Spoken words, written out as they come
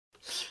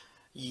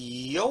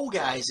Yo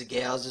guys and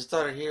gals, it's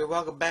Thunder here.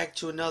 Welcome back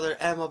to another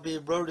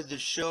MLB Road to the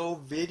Show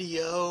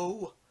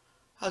video.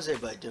 How's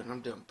everybody doing?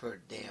 I'm doing pretty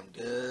damn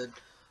good.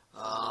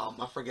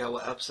 I forgot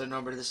what episode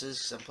number this is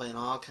because I'm playing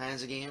all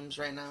kinds of games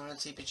right now on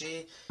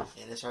CPG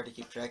and it's hard to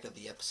keep track of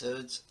the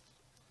episodes.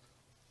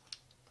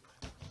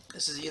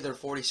 This is either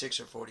 46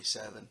 or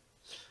 47.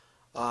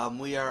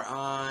 We are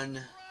on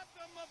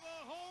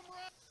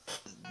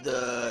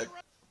the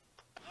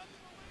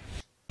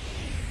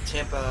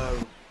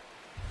Tampa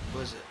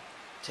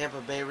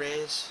Bay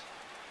Rays.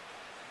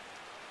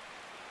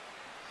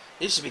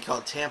 It used to be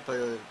called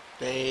Tampa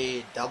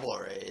Bay Double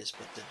Rays,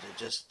 but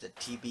just the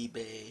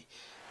TBR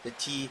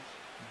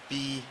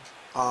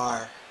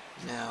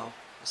now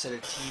instead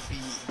of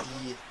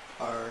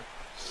TBDR.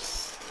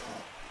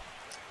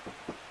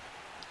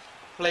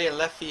 Play in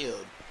left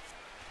field.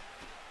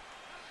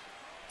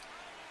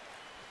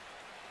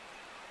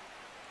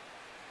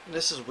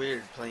 This is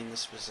weird playing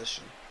this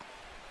position.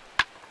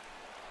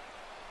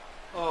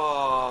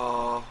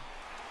 Oh.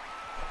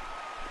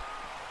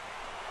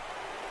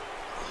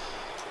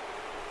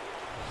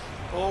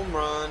 Home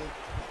run.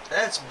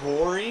 That's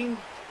boring.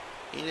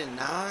 Ain't it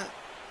not?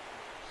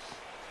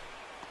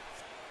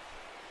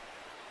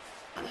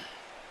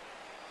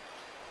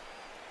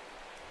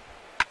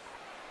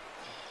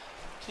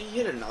 Can you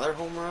hit another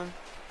home run?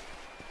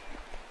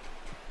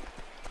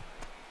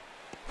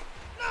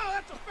 No,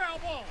 that's a foul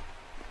ball.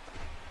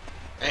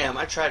 Damn,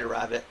 I tried to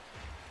rob it.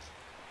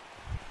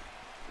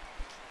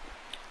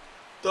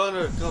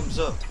 Thunder comes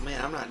up.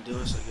 Man, I'm not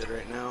doing so good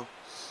right now.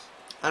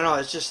 I don't know,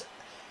 it's just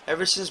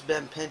ever since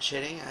been pinch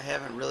hitting, I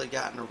haven't really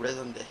gotten a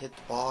rhythm to hit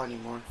the ball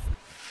anymore.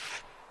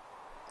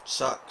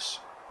 Sucks.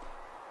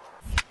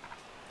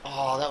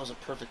 Oh, that was a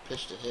perfect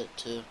pitch to hit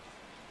too.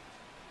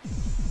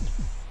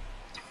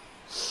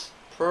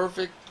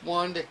 Perfect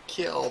one to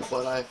kill,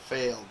 but I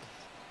failed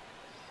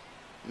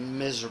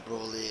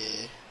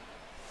miserably.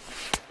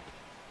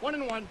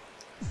 1-1.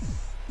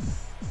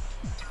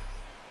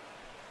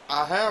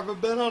 I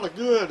haven't been on a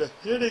good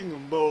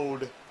hitting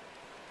mode.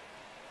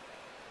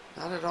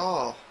 Not at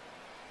all.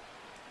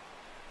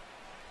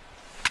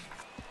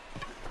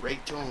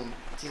 Right to him.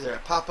 It's either I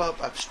pop up,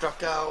 I've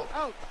struck out.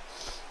 Out.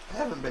 I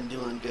haven't been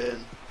doing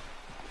good.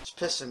 It's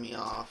pissing me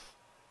off.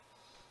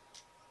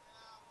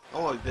 I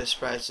won't be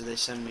surprised if they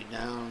send me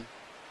down.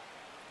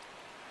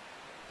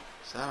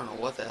 So I don't know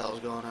what the hell's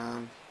going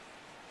on.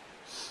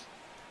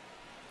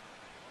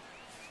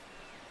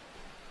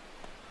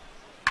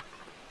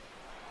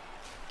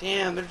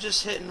 Damn, they're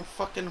just hitting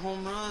fucking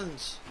home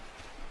runs.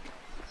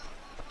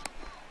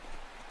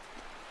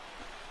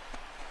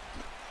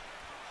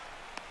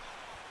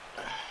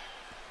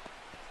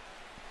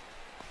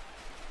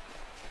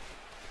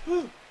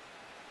 Whew.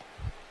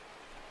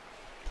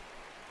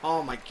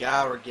 Oh my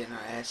god, we're getting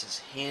our asses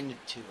handed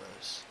to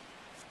us.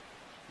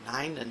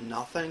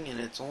 9-0, and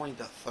it's only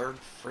the third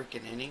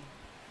freaking inning.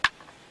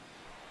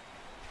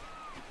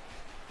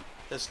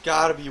 There's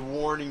gotta be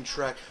warning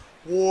track.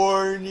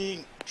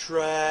 Warning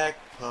track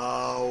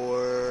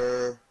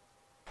power.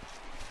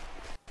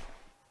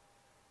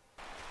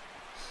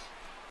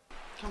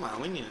 Come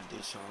on, we need to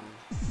do something.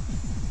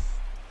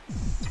 I'm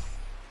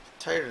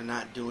tired of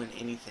not doing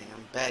anything.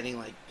 I'm batting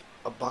like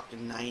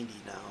 $190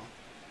 now.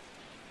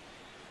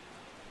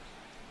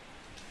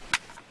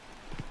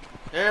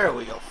 There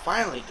we go.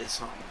 Finally did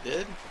something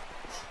good.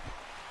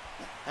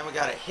 Haven't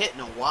got a hit in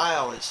a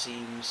while, it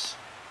seems.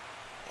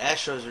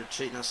 Astros are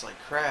treating us like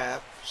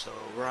crap, so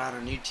we're on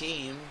a new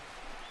team.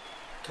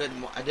 I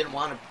didn't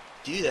want to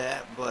do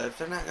that, but if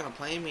they're not gonna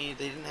play me,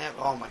 they didn't have.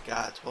 Oh my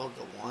God,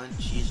 12-1.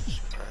 Jesus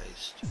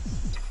Christ.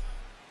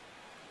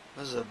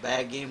 This is a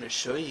bad game to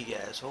show you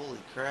guys. Holy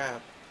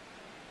crap.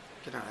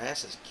 Getting our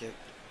asses kicked.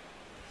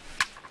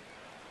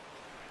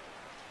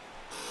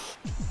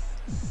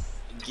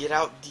 Get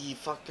out the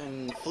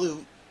fucking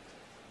flute.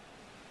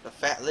 The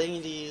fat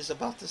lady is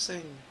about to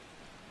sing.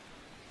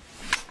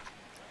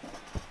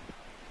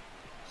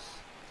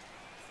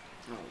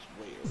 That was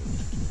way early on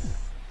that.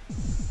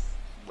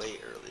 Way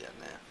early on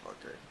that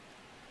fucker.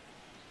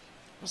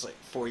 I was like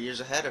 4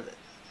 years ahead of it.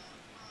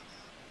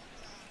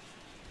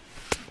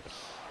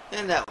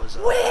 And that was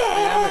all.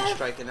 I've been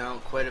striking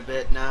out quite a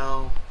bit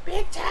now.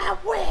 Big time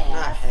win.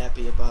 Not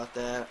happy about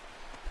that.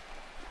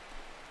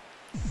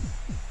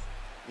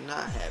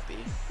 Not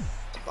happy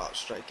about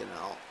striking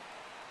out.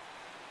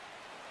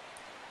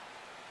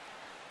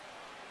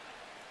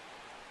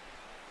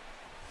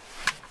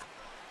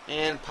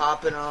 And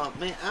popping up.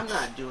 Man, I'm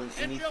not doing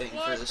anything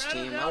for this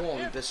team. I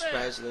won't be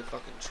surprised if they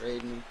fucking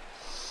trade me.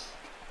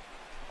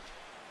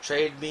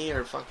 Trade me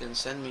or fucking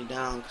send me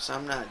down, because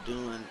I'm not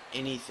doing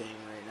anything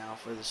right now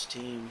for this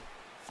team.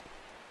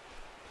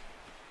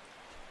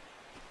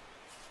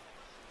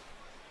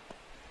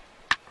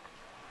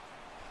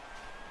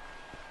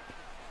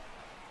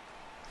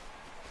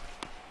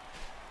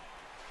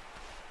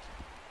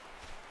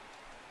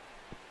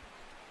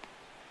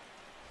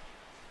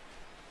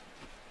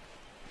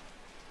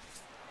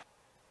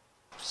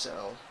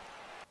 So,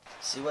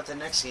 see what the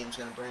next game's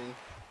gonna bring.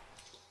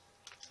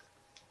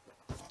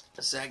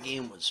 That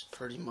game was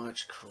pretty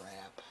much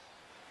crap.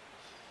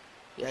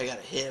 Yeah, I got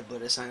a hit,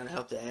 but it's not going to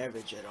help the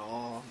average at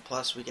all.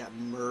 Plus, we got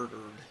murdered.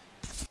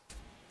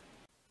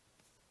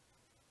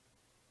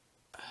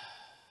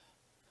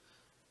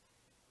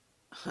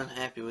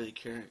 Unhappy with the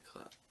current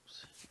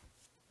clubs.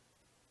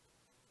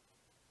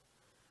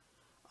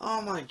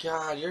 Oh my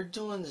god, you're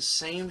doing the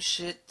same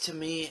shit to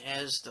me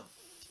as the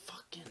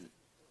fucking...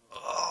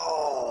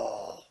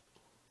 Oh!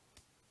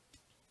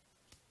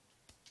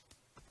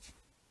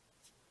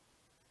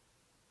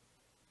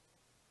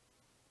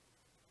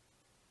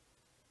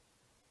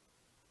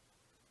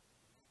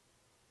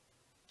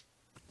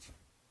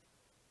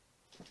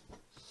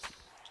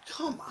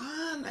 Come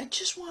on, I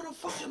just want to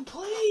fucking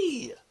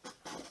play.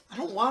 I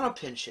don't want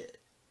to pinch it.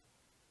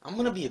 I'm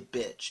going to be a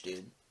bitch,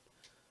 dude.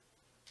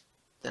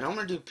 Then I'm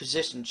going to do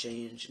position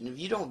change, and if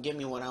you don't give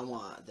me what I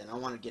want, then I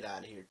want to get out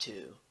of here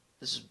too.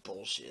 This is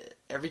bullshit.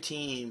 Every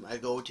team I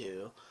go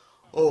to,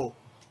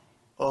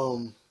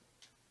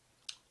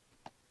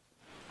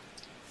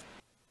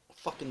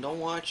 fucking don't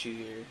want you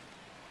here.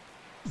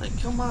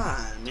 Like, come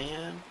on,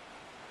 man.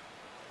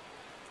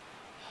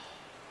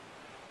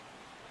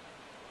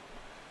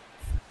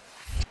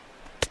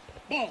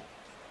 Ball.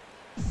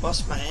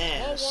 Bust my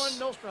ass. Ball one,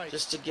 no strike.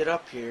 Just to get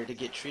up here to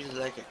get treated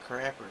like a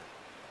crapper.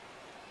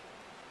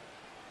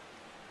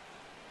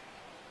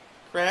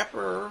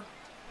 Crapper.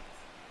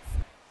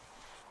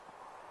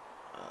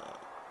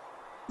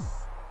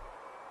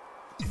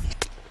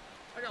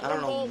 I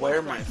don't know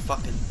where my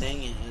fucking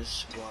thing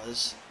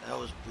was. That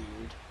was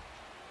weird.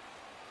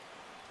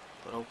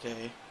 But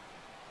okay.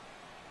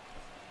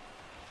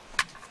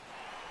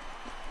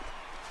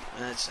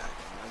 That's not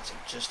good. That's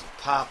just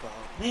a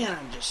pop-out. Man,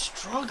 I'm just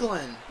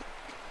struggling.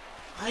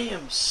 I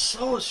am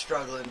so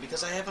struggling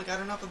because I haven't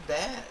got enough of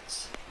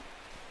bats.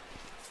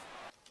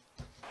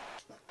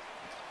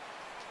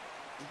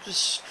 I'm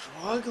just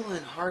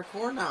struggling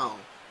hardcore now.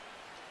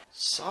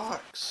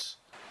 Sucks.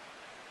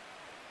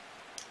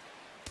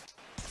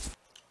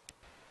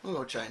 We'll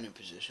go try a new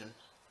position.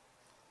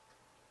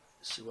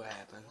 See what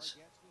happens.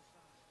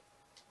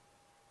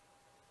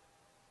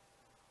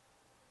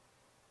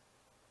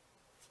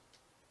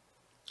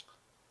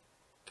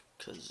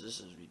 Because this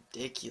is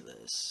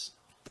ridiculous.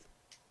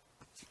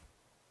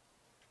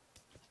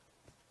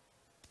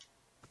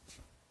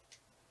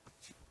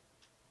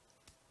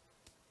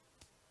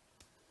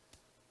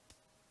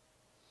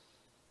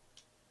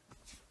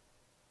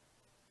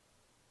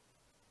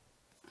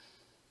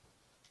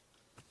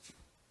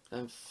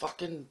 I'm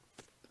fucking...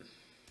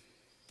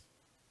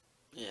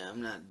 Yeah,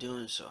 I'm not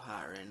doing so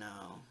hot right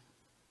now.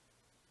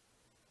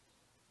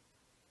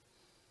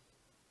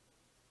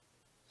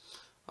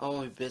 I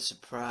won't be a bit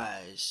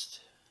surprised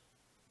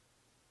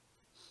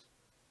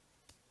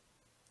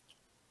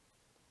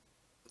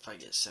if I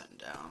get sent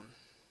down.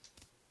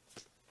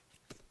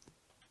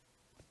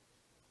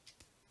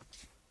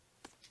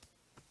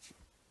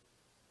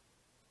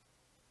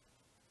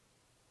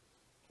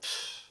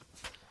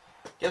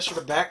 Guess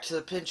we're back to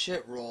the pinch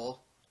hit role.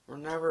 We're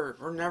never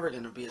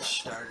gonna be a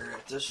starter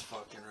at this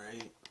fucking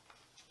rate.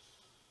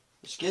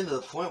 It's getting to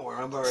the point where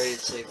I'm about ready to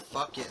say,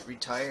 fuck it,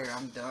 retire,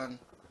 I'm done.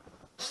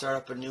 Start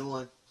up a new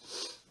one.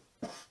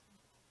 I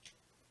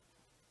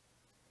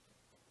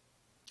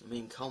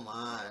mean, come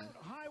on.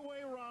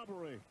 Highway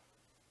robbery.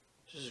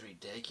 This is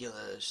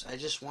ridiculous. I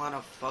just want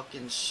to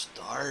fucking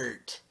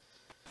start.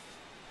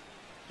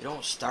 You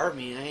don't start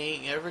me, I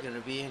ain't ever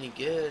gonna be any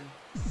good.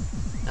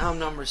 Now I'm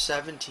number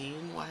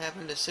 17. What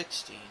happened to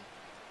 16?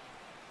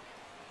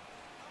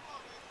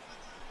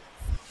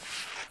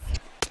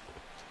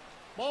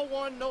 Ball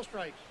one, no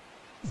strikes.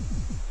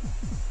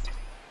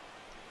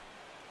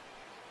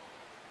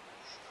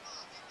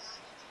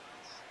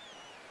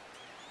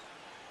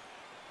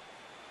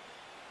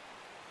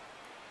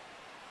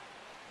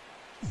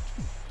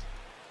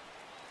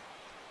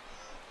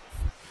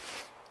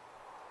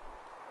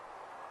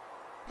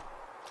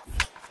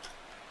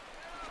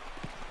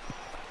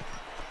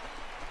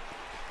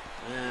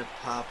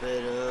 Pop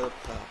it up,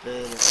 pop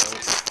it up.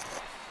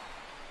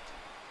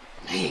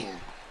 Man.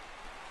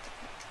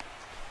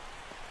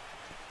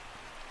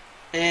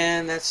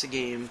 And that's the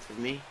game for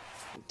me.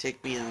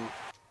 Take me out.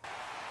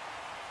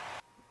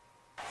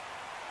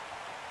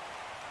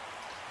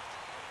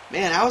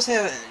 Man, I was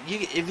having...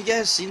 if you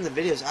guys seen the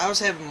videos, I was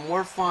having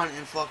more fun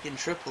in fucking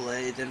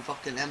AAA than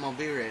fucking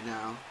MLB right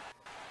now.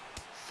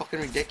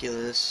 Fucking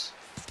ridiculous.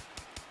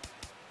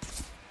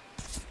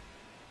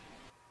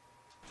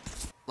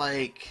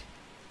 Like...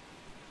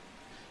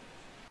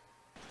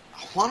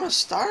 I want to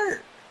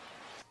start.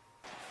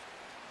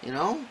 You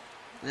know?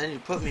 And then you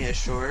put me at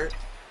short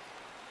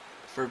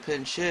for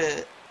pinch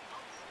hit.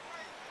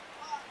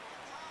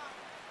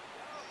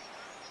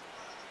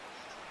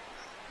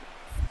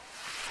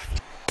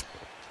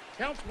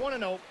 Counts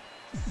 1-0.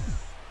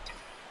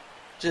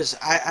 Just,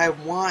 I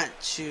want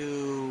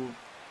to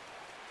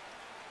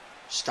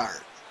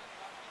start.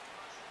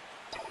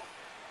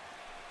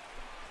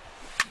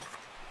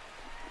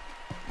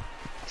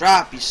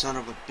 Drop, you son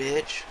of a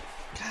bitch.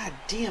 God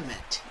damn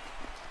it.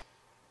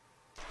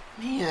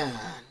 Man.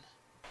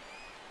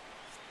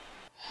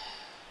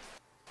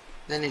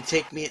 Then they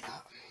take me.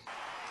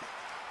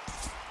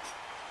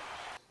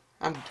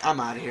 I'm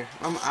out of here.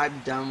 I'm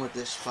done with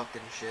this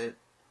fucking shit.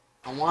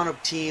 I want a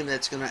team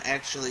that's gonna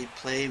actually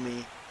play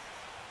me,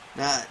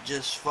 not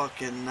just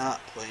fucking not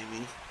play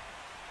me.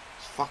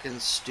 It's fucking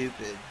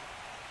stupid.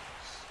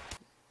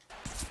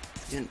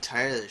 I'm getting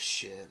tired of this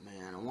shit,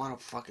 man. I want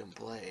to fucking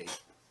play,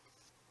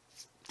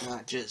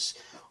 not just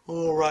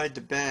ride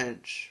the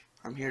bench.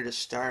 I'm here to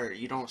start.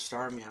 You don't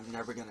start me, I'm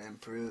never gonna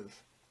improve.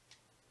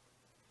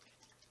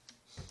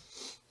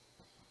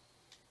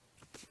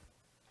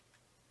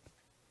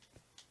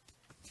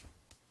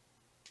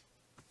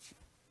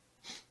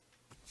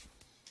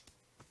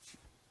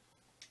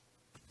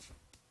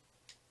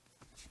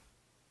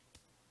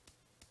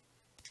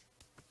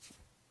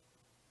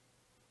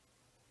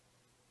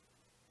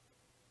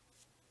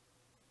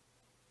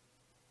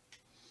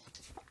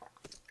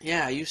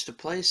 Yeah, I used to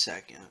play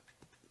second,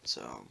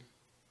 so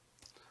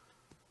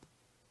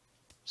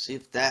see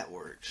if that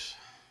works.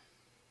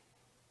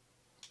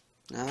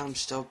 Now I'm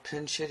still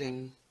pinch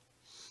hitting.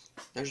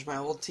 There's my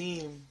old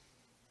team.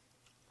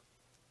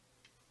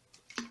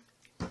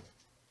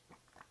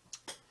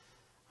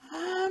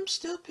 I'm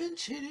still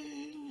pinch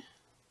hitting.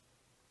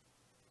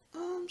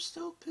 I'm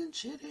still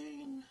pinch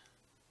hitting.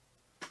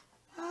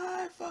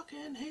 I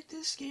fucking hate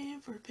this game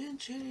for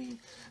pinch hitting.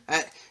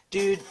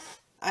 Dude,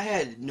 I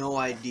had no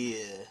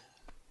idea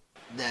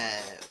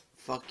that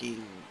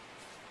fucking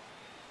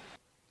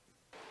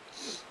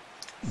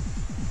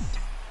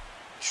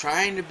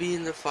trying to be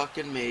in the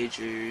fucking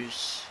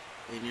majors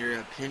and you're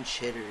a pinch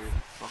hitter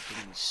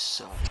fucking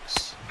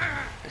sucks.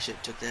 I should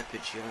have took that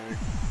pitch yard.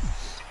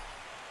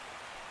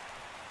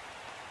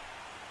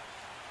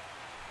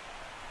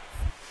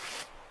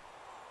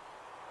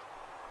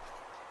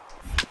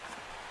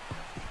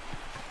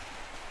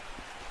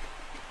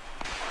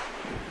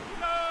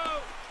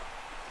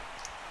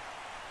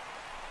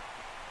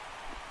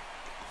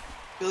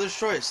 Fielder's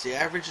choice. The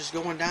average is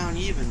going down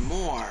even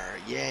more.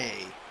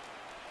 Yay.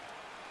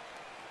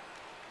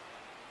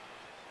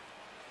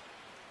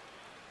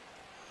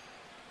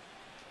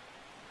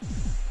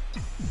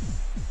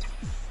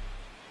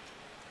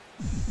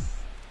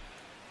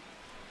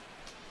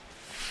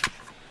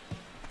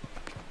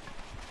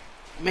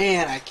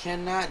 Man, I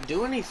cannot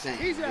do anything,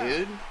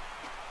 dude.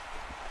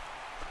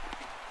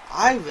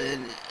 I've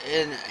been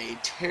in a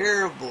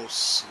terrible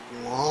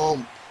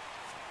slump.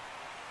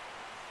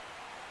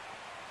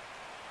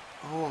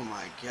 Oh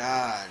my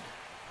god.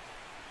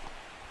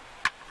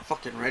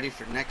 Fucking ready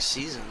for next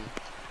season.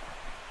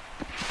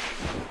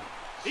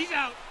 He's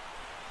out.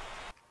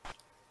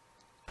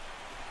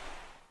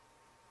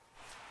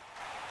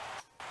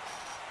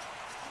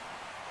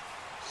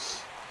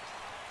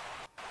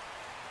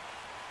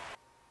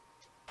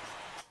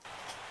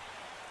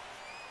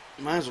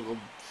 Might as well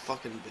go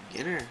fucking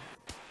beginner.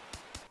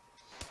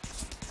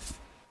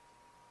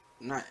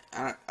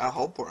 I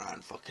hope we're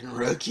on fucking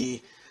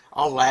rookie.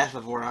 I'll laugh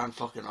if we're on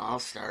fucking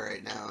all-star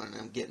right now and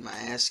I'm getting my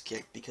ass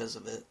kicked because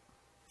of it.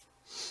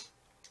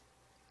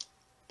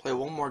 Play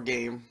one more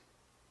game.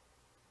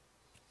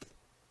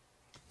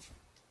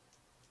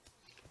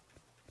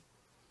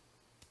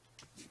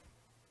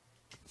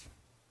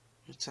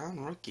 It's on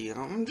rookie.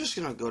 I'm just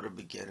gonna go to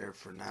beginner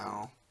for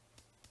now.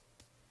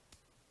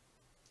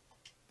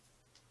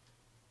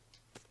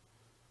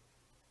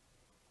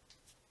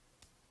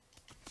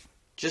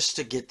 Just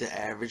to get the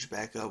average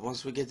back up.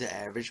 Once we get the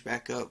average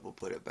back up, we'll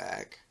put it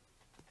back.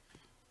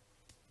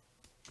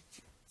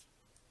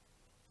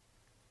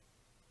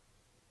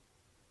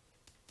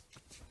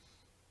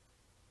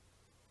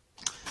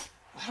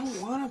 I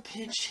don't want to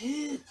pinch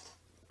hit.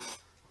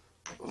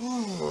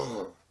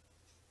 Ugh.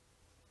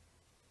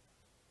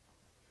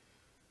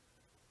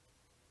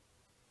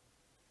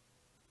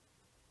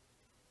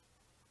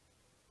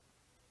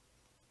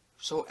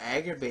 So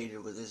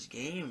aggravated with this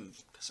game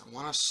because I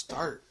want to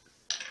start.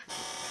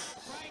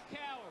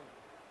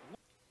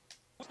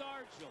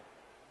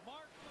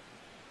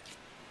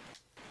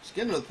 It's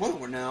getting to the point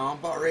where now I'm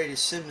about ready to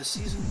sim the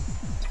season.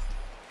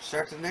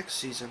 Start the next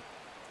season.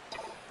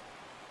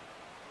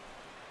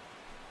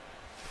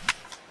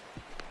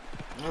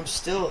 I'm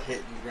still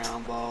hitting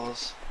ground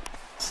balls.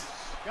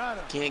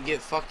 Can't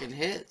get fucking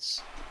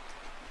hits.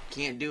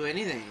 Can't do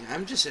anything.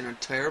 I'm just in a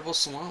terrible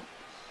slump.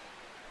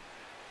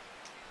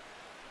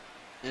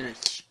 In a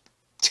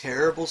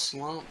terrible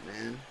slump,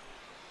 man.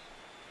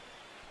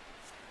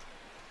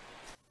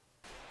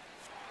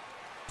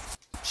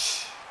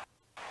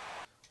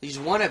 These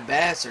one at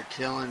bats are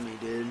killing me,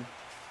 dude.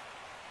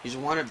 These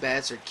one at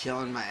bats are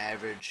killing my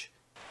average.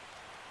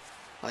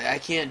 Like, I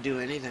can't do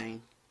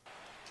anything.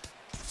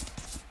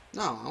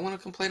 No, I want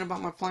to complain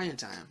about my playing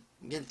time.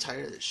 I'm getting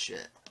tired of this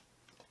shit.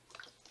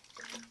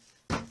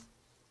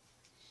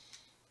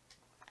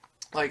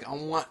 Like, I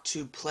want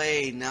to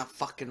play, not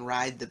fucking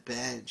ride the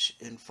bench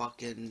and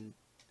fucking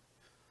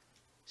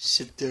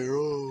sit there.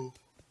 Oh.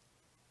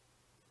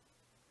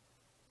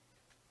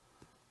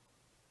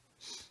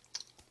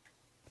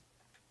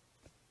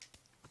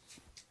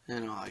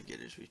 And all I get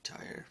is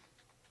retire.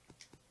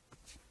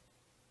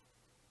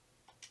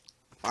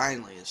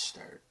 Finally a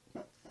start.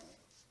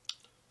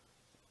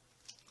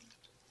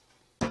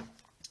 I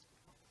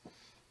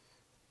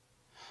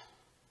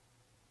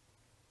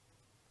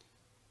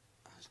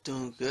was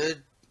doing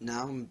good.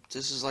 Now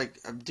this is like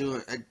I'm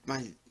doing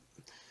my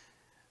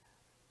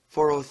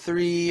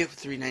 403,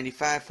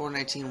 395,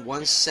 419,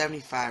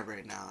 175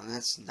 right now, and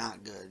that's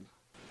not good.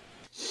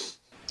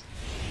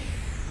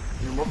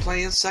 And we're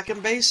playing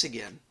second base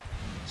again.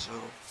 So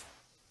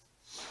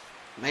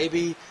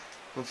maybe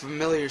a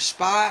familiar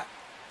spot.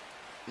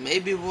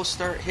 Maybe we'll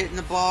start hitting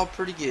the ball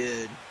pretty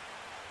good.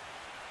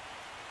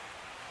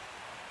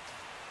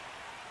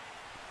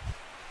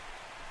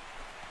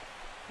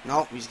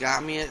 Nope, he's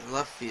got me at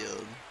left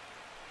field.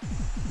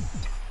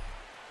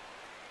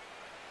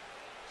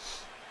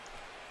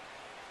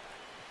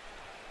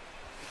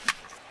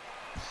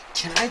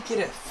 Can I get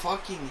a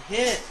fucking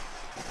hit?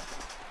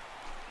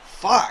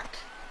 Fuck.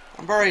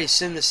 I'm already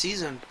sim the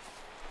season.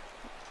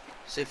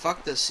 Say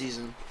fuck this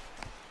season.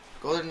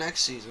 Go to the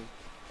next season.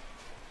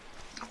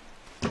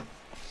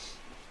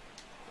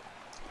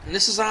 And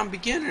this is on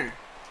beginner.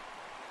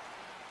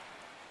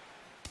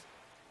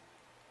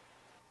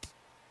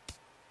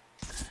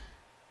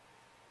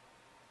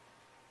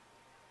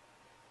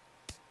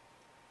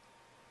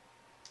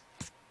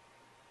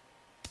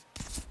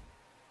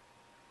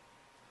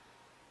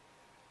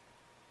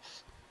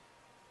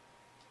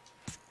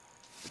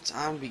 It's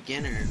on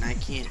beginner and I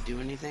can't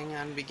do anything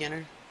on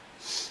beginner.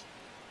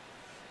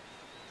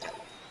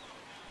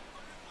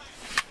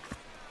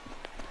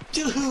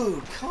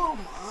 Dude, come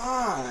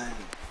on.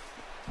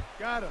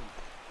 Got him.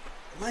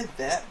 Am I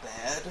that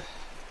bad?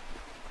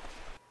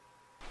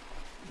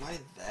 Am I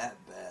that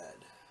bad?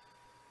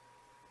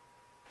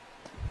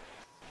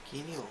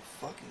 Can't even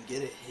fucking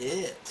get a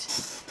hit.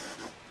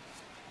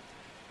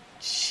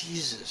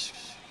 Jesus.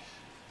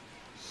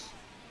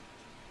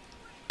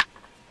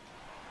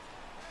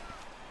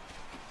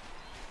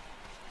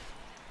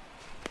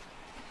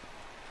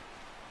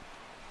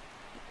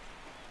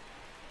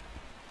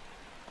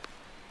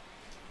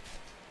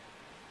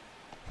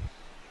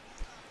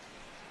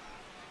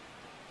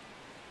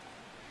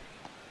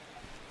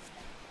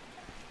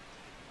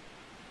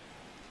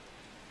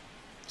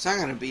 It's not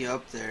gonna be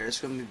up there,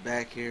 it's gonna be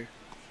back here.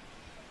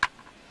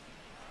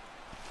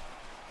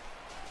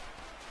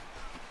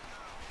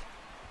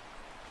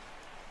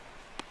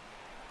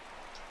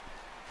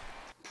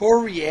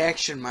 Poor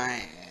reaction,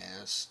 my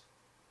ass.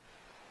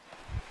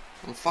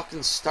 Will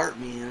fucking start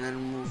me and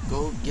then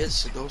we'll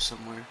go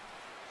somewhere.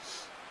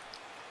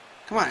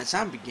 Come on, it's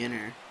on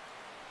beginner.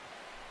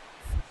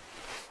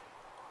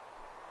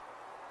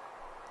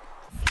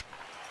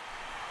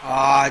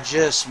 Ah, I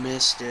just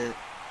missed it.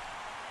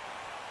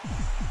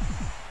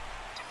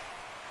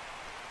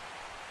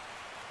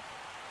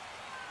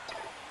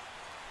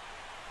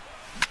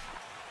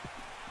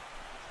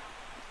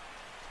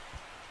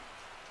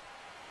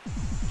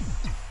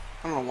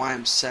 I don't know why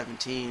I'm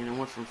 17. I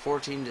went from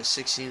 14 to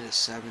 16 to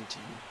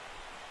 17.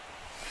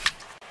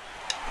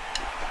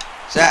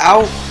 Is that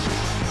out?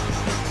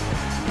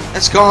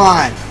 That's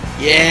gone.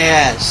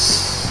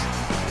 Yes.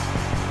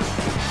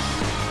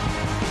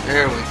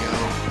 There we go.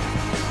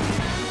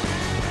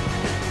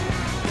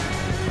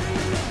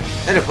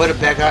 I had to put it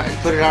back out and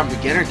put it on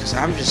beginner because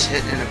I'm just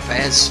hitting in a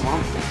bad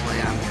slump to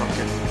play on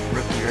fucking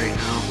rookie right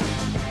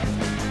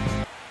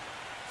now.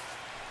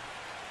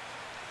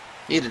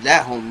 Needed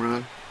that home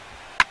run.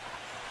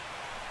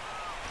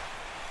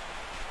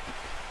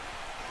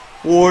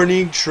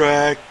 Warning,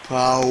 track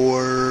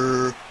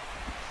power.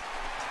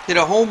 Hit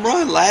a home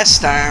run last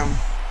time.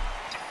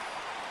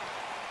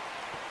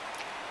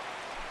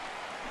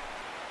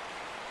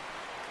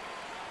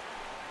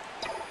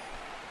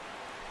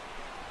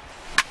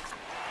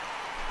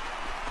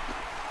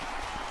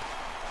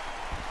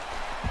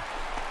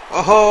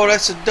 Oh,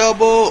 that's a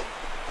double.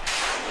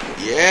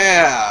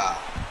 Yeah.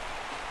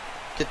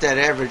 Get that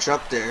average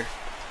up there.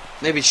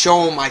 Maybe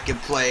show him I can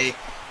play.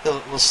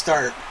 We'll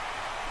start.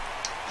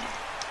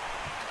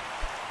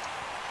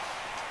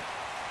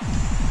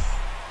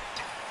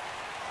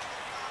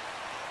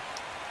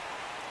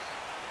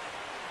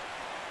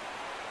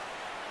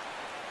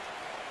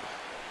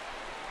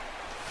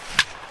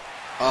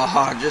 Oh,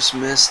 I just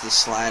missed the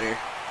slider.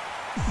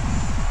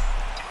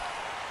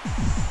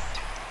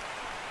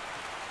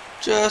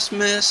 Just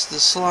missed the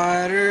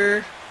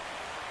slider.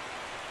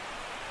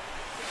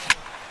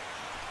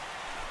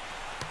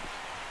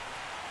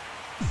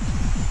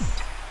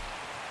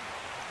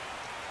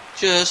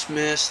 Just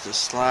missed the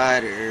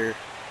slider.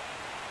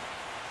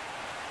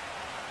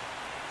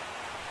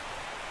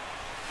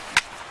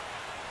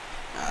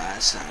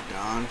 That's not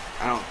gone.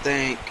 I don't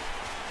think.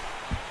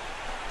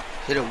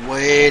 Hit it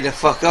way the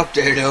fuck up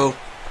there, though.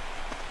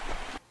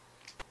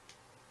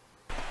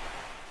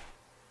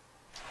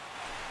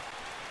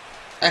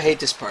 I hate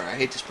this part. I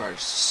hate this part.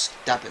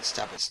 Stop it.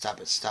 Stop it. Stop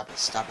it. Stop it.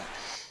 Stop it.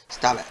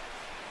 Stop it.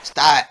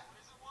 Stop it.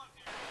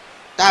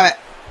 Stop it.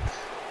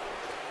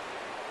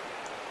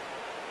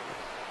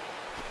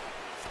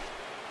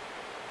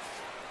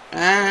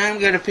 I'm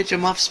gonna pitch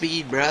him off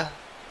speed, bruh.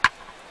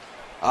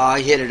 Oh,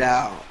 he hit it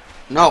out.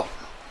 No.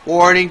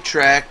 Warning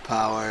track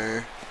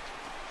power.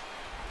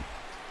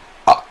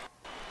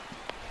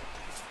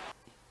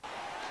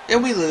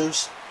 And we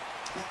lose.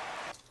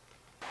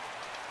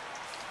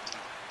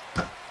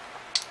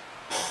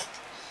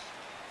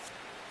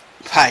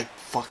 By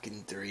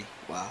fucking 3.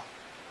 Wow.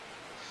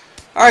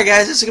 Alright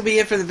guys, this is going to be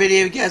it for the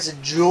video. If you guys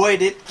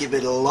enjoyed it, give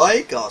it a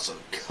like. Also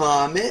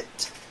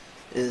comment.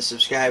 And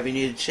subscribe if you're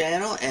new to the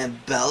channel.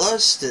 And bell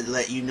us to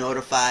let you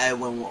notify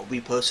when we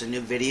post a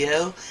new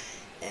video.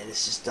 And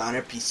this is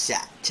Donner. Peace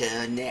out.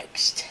 Till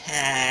next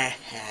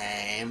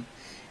time.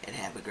 And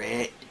have a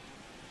great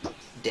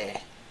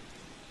day.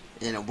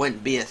 And it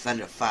wouldn't be a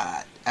Thunder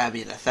fight. I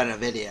mean a Thunder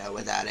video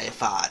without a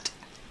fight.